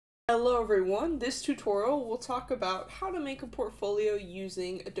Hello everyone, this tutorial will talk about how to make a portfolio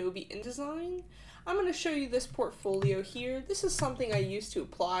using Adobe InDesign. I'm going to show you this portfolio here. This is something I used to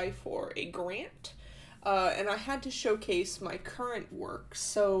apply for a grant and I had to showcase my current work.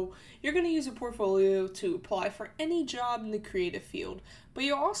 So you're going to use a portfolio to apply for any job in the creative field, but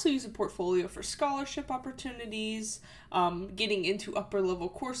you'll also use a portfolio for scholarship opportunities, getting into upper level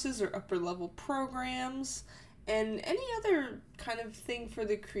courses or upper level programs, and any other kind of thing for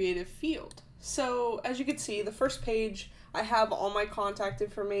the creative field. So as you can see, the first page, I have all my contact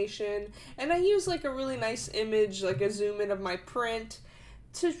information, and I use like a really nice image, like a zoom in of my print,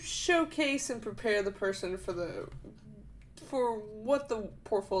 to showcase and prepare the person for what the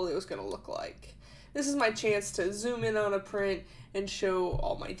portfolio is going to look like. This is my chance to zoom in on a print and show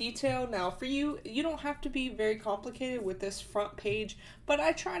all my detail. Now for you, you don't have to be very complicated with this front page, but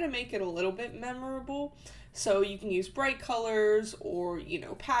I try to make it a little bit memorable. So you can use bright colors or,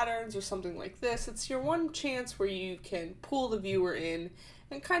 patterns or something like this. It's your one chance where you can pull the viewer in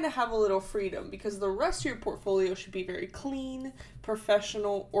and kind of have a little freedom, because the rest of your portfolio should be very clean,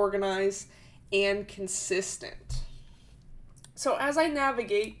 professional, organized, and consistent. So as I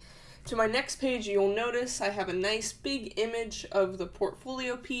navigate to my next page, you'll notice I have a nice big image of the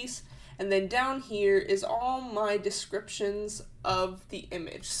portfolio piece, and then down here is all my descriptions of the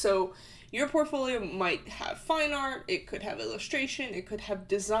image. So your portfolio might have fine art, it could have illustration, it could have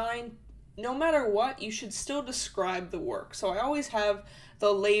design. No matter what, you should still describe the work. So I always have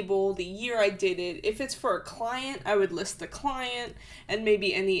the label, the year I did it. If it's for a client, I would list the client and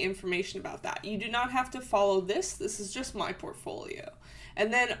maybe any information about that. You do not have to follow this. This is just my portfolio.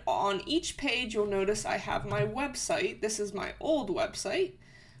 And then on each page, you'll notice I have my website. This is my old website,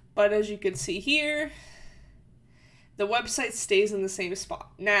 but as you can see here, the website stays in the same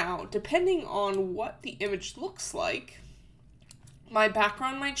spot. Now, depending on what the image looks like, my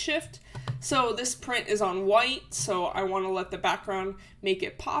background might shift. So this print is on white, so I want to let the background make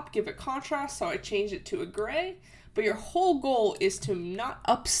it pop, give it contrast, so I change it to a gray. But your whole goal is to not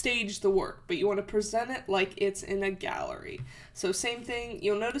upstage the work, but you want to present it like it's in a gallery. So same thing,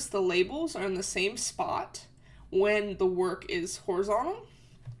 you'll notice the labels are in the same spot when the work is horizontal.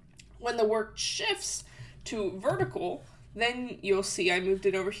 When the work shifts to vertical, then you'll see I moved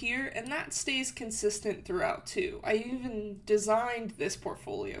it over here, and that stays consistent throughout too. I even designed this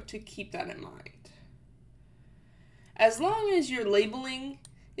portfolio to keep that in mind. As long as your labeling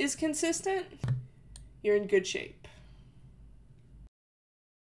is consistent, you're in good shape.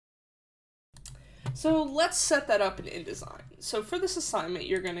 So let's set that up in InDesign. So for this assignment,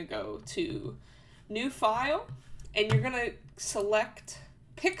 you're going to go to New File, and you're going to select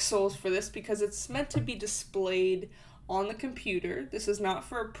Pixels for this because it's meant to be displayed on the computer. This is not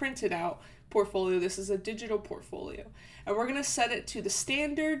for a printed out portfolio, this is a digital portfolio. And we're going to set it to the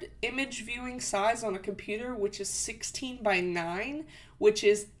standard image viewing size on a computer, which is 16 by 9, which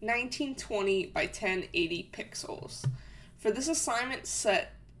is 1920 by 1080 pixels. For this assignment,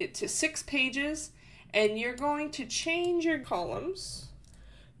 set it to 6 pages, and you're going to change your columns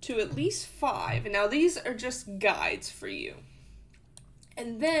to at least 5. Now these are just guides for you.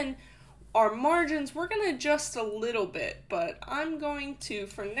 And then our margins, we're going to adjust a little bit, but I'm going to,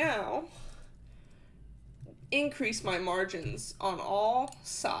 for now, increase my margins on all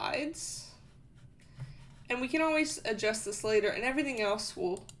sides. And we can always adjust this later, and everything else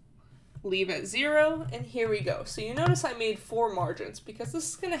will leave at 0. And here we go. So you notice I made 4 margins because this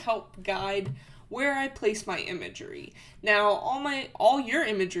is going to help guide where I place my imagery. Now all your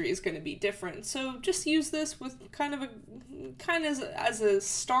imagery is going to be different, so just use this with kind of as a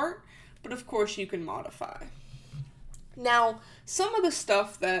start, but of course you can modify. Now some of the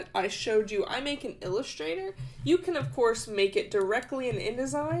stuff that I showed you, I make in Illustrator. You can of course make it directly in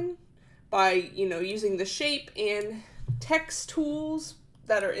InDesign by using the shape and text tools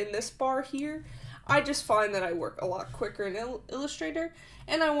that are in this bar here. I just find that I work a lot quicker in Illustrator,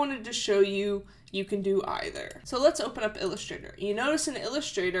 and I wanted to show you can do either. So let's open up Illustrator. You notice in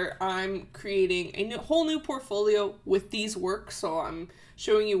Illustrator, I'm creating a whole new portfolio with these works. So I'm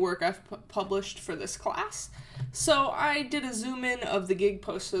showing you work I've published for this class. So I did a zoom in of the gig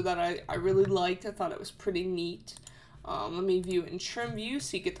poster that I really liked. I thought it was pretty neat. Let me view it in trim view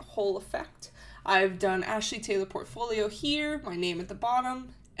so you get the whole effect. I've done Ashley Taylor portfolio here, my name at the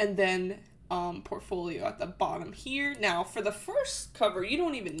bottom, and then portfolio at the bottom here. Now for the first cover, you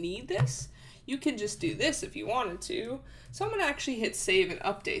don't even need this. You can just do this if you wanted to. So I'm going to actually hit save and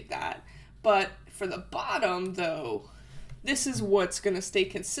update that. But for the bottom though, this is what's going to stay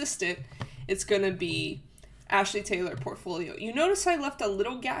consistent. It's going to be Ashley Taylor portfolio. You notice I left a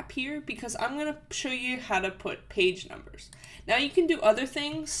little gap here because I'm going to show you how to put page numbers. Now you can do other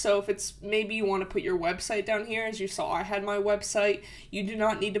things, so if it's maybe you want to put your website down here, as you saw I had my website, you do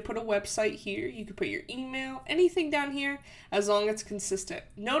not need to put a website here. You can put your email, anything down here, as long as it's consistent.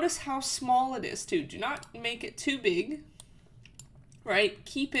 Notice how small it is too. Do not make it too big, right?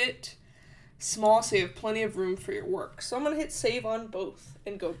 Keep it small so you have plenty of room for your work. So I'm going to hit save on both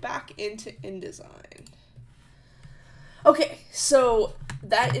and go back into InDesign. Okay, so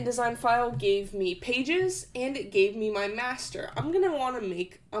that InDesign file gave me pages and it gave me my master. I'm going to want to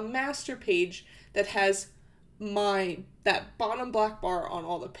make a master page that has that bottom black bar on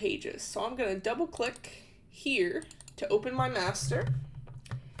all the pages. So I'm going to double click here to open my master.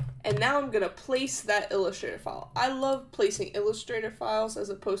 And now I'm going to place that Illustrator file. I love placing Illustrator files as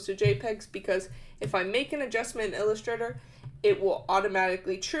opposed to JPEGs because if I make an adjustment in Illustrator, it will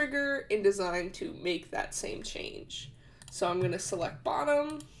automatically trigger InDesign to make that same change. So I'm going to select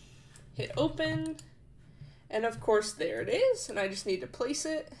bottom, hit open, and of course there it is, and I just need to place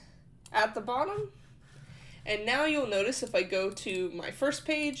it at the bottom. And now you'll notice if I go to my first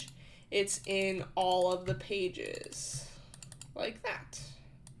page, it's in all of the pages, like that.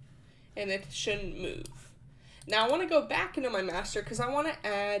 And it shouldn't move. Now I want to go back into my master because I want to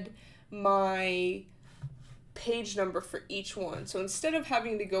add my page number for each one. So instead of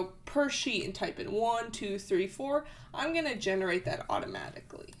having to go per sheet and type in 1, 2, 3, 4, I'm going to generate that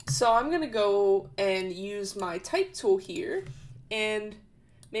automatically. So I'm going to go and use my type tool here and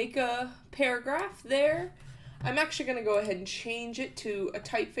make a paragraph there. I'm actually going to go ahead and change it to a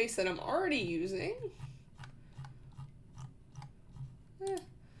typeface that I'm already using.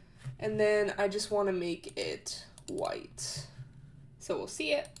 And then I just want to make it white. So we'll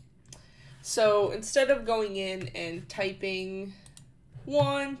see it. So instead of going in and typing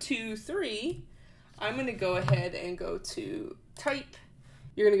 1, 2, 3, I'm going to go ahead and go to type.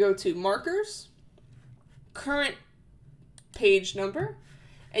 You're going to go to markers, current page number,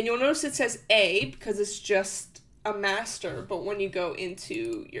 and you'll notice it says A because it's just a master, but when you go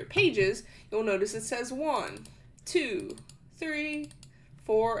into your pages, you'll notice it says 1, 2, 3,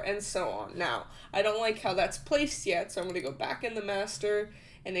 4, and so on. Now, I don't like how that's placed yet, so I'm going to go back in the master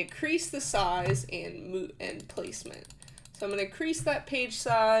and increase the size and placement. So I'm going to increase that page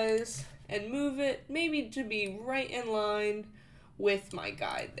size and move it maybe to be right in line with my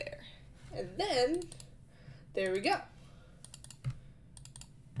guide there. And then, there we go.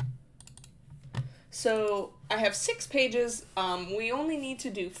 So I have 6 pages. We only need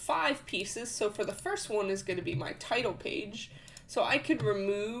to do 5 pieces. So for the first one is going to be my title page. So I could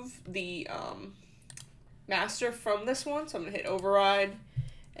remove the master from this one. So I'm going to hit override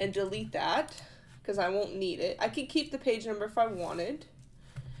and delete that because I won't need it. I could keep the page number if I wanted.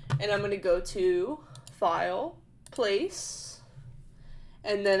 And I'm going to go to File, Place,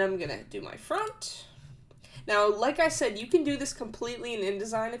 and then I'm going to do my front. Now, like I said, you can do this completely in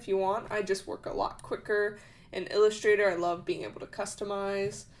InDesign if you want. I just work a lot quicker in Illustrator. I love being able to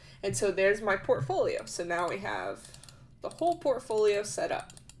customize. And so there's my portfolio. So now we have the whole portfolio set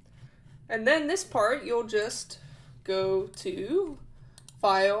up. And then this part, you'll just go to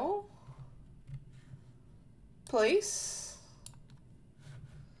File, Place,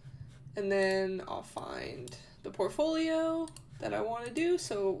 and then I'll find the portfolio that I want to do.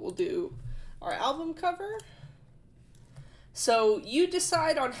 So we'll do our album cover. So you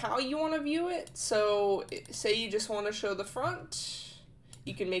decide on how you want to view it. So say you just want to show the front,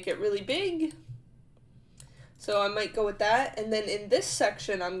 you can make it really big. So I might go with that. And then in this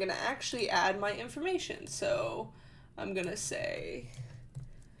section, I'm going to actually add my information. So I'm going to say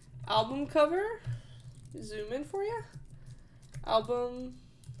album cover, zoom in for you, album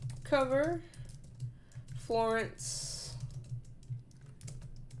cover, Florence.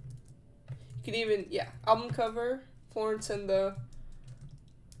 You can even, yeah, album cover, Florence and the,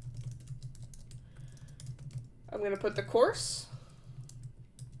 I'm going to put the course.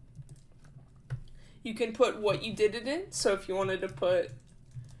 You can put what you did it in. So if you wanted to put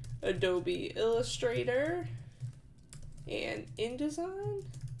Adobe Illustrator and InDesign,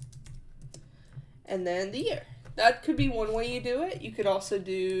 and then the year. That could be one way you do it. You could also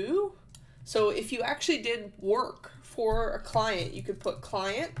do, so if you actually did work for a client, you could put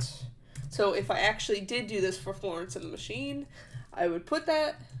client. So if I actually did do this for Florence and the Machine, I would put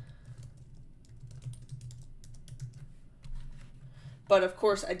that. But of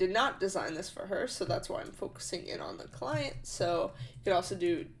course, I did not design this for her, so that's why I'm focusing in on the client. So you could also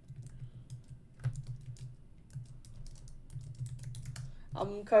do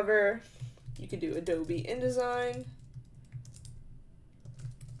album cover. You could do Adobe InDesign.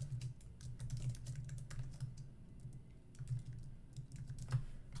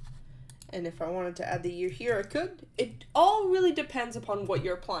 And if I wanted to add the year here, I could. It all really depends upon what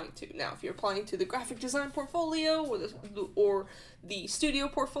you're applying to. Now, if you're applying to the graphic design portfolio or the studio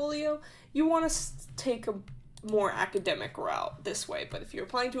portfolio, you want to take a more academic route this way. But if you're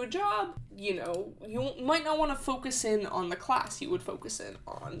applying to a job, you know, you might not want to focus in on the class. You would focus in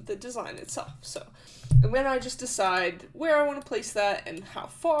on the design itself. So, and then I just decide where I want to place that and how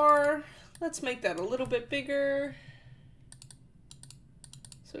far. Let's make that a little bit bigger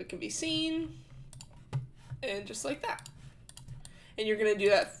so it can be seen, and just like that. And you're gonna do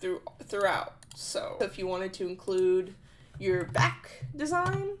that throughout. So if you wanted to include your back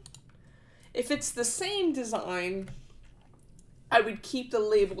design, if it's the same design, I would keep the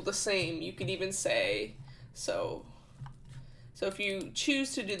label the same. You could even say, so if you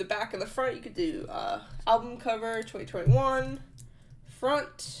choose to do the back and the front, you could do album cover 2021,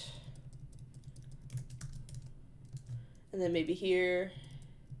 front, and then maybe here,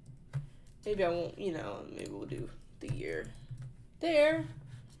 maybe I won't, you know, maybe we'll do the year there.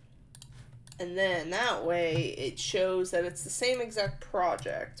 And then that way it shows that it's the same exact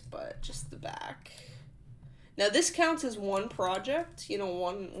project, but just the back. Now this counts as one project, you know,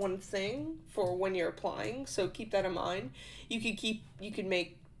 one thing for when you're applying, so keep that in mind. You could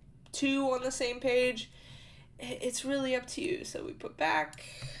make two on the same page. It's really up to you. So we put back.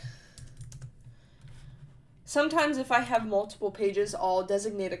 Sometimes if I have multiple pages, I'll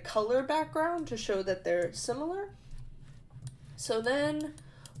designate a color background to show that they're similar. So then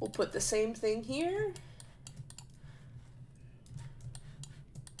we'll put the same thing here.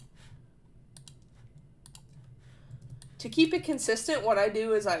 To keep it consistent, what I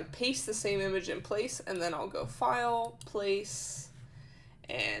do is I paste the same image in place, and then I'll go File, Place,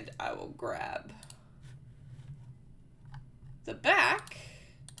 and I will grab the back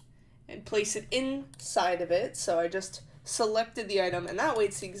and place it inside of it. So I just selected the item, and that way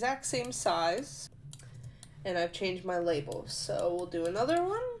it's the exact same size. And I've changed my labels. So we'll do another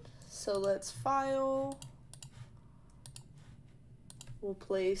one. So let's File. We'll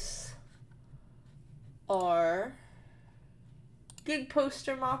place our gig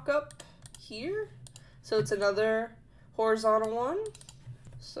poster mock-up here. So it's another horizontal one.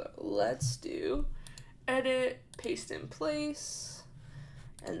 So let's do Edit, Paste in Place,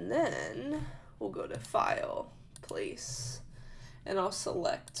 and then we'll go to File, Place, and I'll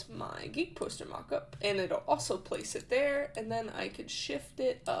select my gig poster mock-up, and it'll also place it there, and then I could shift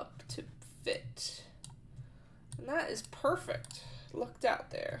it up to fit. And that is perfect. Looked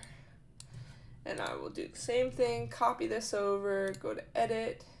out there. And I will do the same thing, copy this over, go to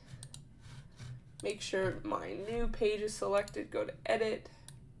Edit, make sure my new page is selected, go to Edit,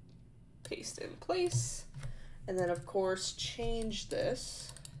 Paste in Place, and then of course change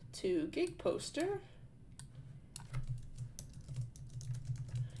this to gig poster.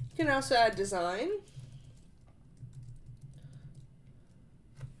 You can also add design.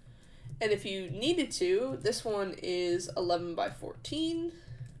 And if you needed to, this one is 11 by 14.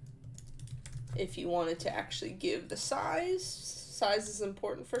 If you wanted to actually give the size is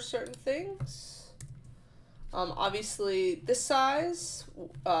important for certain things. Obviously this size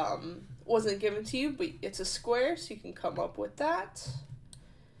wasn't given to you, but it's a square, so you can come up with that,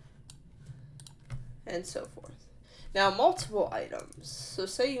 and so forth. Now multiple items. So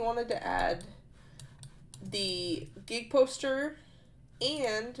say you wanted to add the gig poster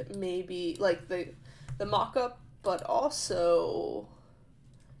and maybe like the mock-up, but also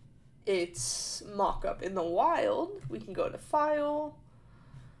it's mock-up in the wild. We can go to File,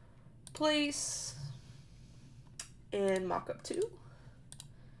 Place, and mock-up 2.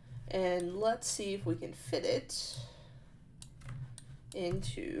 And let's see if we can fit it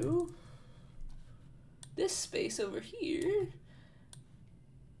into this space over here.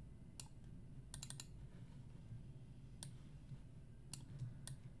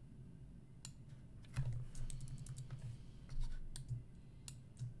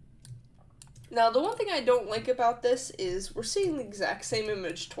 Now, the one thing I don't like about this is we're seeing the exact same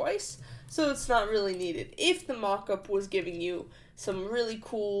image twice, so it's not really needed. If the mock-up was giving you some really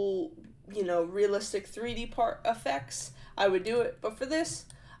cool, you know, realistic 3D part effects, I would do it, but for this,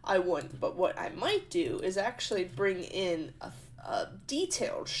 I wouldn't. But what I might do is actually bring in a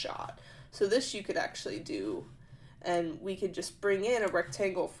detailed shot. So this you could actually do, and we could just bring in a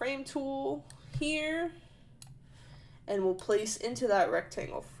rectangle frame tool here, and we'll place into that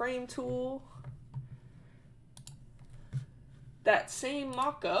rectangle frame tool that same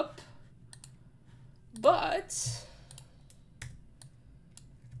mock-up, but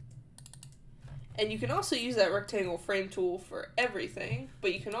And you can also use that rectangle frame tool for everything,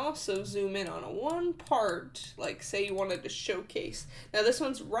 but you can also zoom in on a one part, like say you wanted to showcase. Now this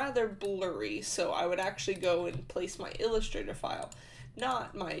one's rather blurry, so I would actually go and place my Illustrator file,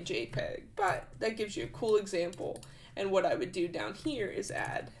 not my JPEG, but that gives you a cool example. And what I would do down here is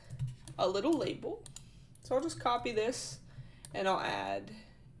add a little label. So I'll just copy this and I'll add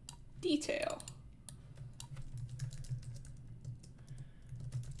detail.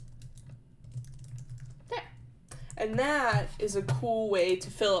 And that is a cool way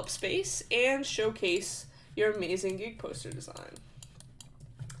to fill up space and showcase your amazing gig poster design.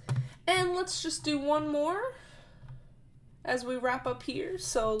 And let's just do one more as we wrap up here.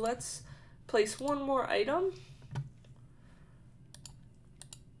 So let's place one more item.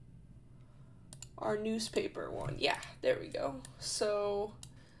 Our newspaper one. Yeah, there we go. So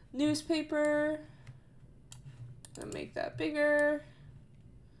newspaper, and make that bigger.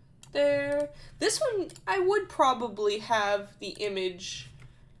 There. This one, I would probably have the image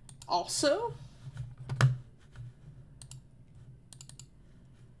also.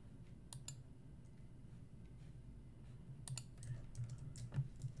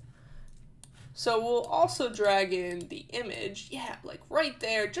 So we'll also drag in the image, yeah, like right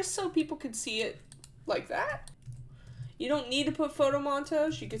there, just so people could see it like that. You don't need to put photo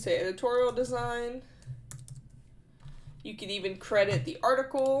montage. You could say editorial design. You could even credit the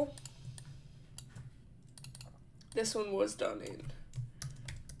article. This one was done in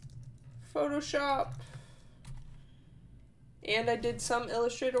Photoshop. And I did some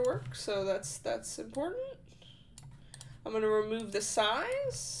Illustrator work, so that's important. I'm going to remove the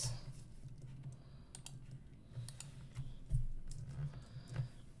size.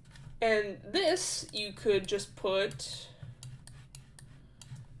 And this, you could just put,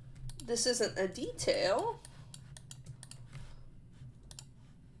 this isn't a detail,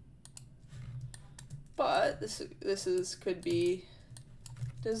 but this could be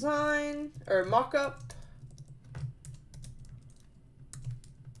design or mock-up,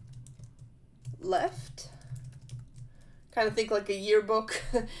 left, kind of think like a yearbook,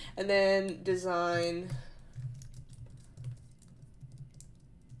 and then design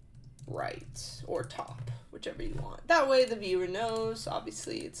right or top, whichever you want. That way the viewer knows.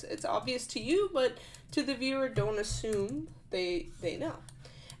 Obviously it's obvious to you, but to the viewer, don't assume they know.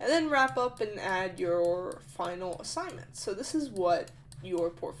 And then wrap up and add your final assignment. So this is what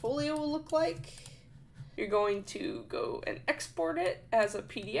your portfolio will look like. You're going to go and export it as a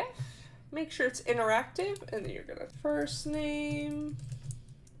PDF. Make sure it's interactive, and then you're gonna first name,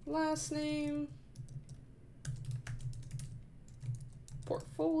 last name,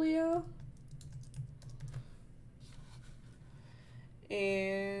 portfolio,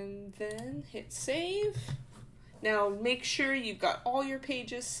 and then hit save. Now make sure you've got all your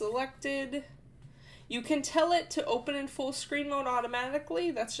pages selected. You can tell it to open in full screen mode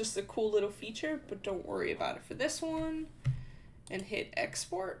automatically. That's just a cool little feature, but don't worry about it for this one. And hit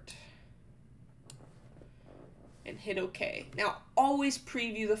export. And hit OK. Now always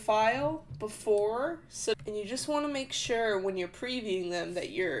preview the file before, and you just want to make sure when you're previewing them that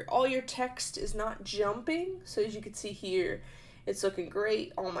all your text is not jumping. So as you can see here, it's looking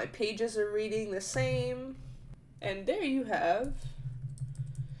great. All my pages are reading the same. And there you have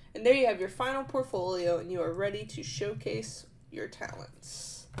your final portfolio, and you are ready to showcase your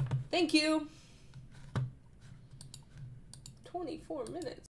talents. Thank you. 24 minutes.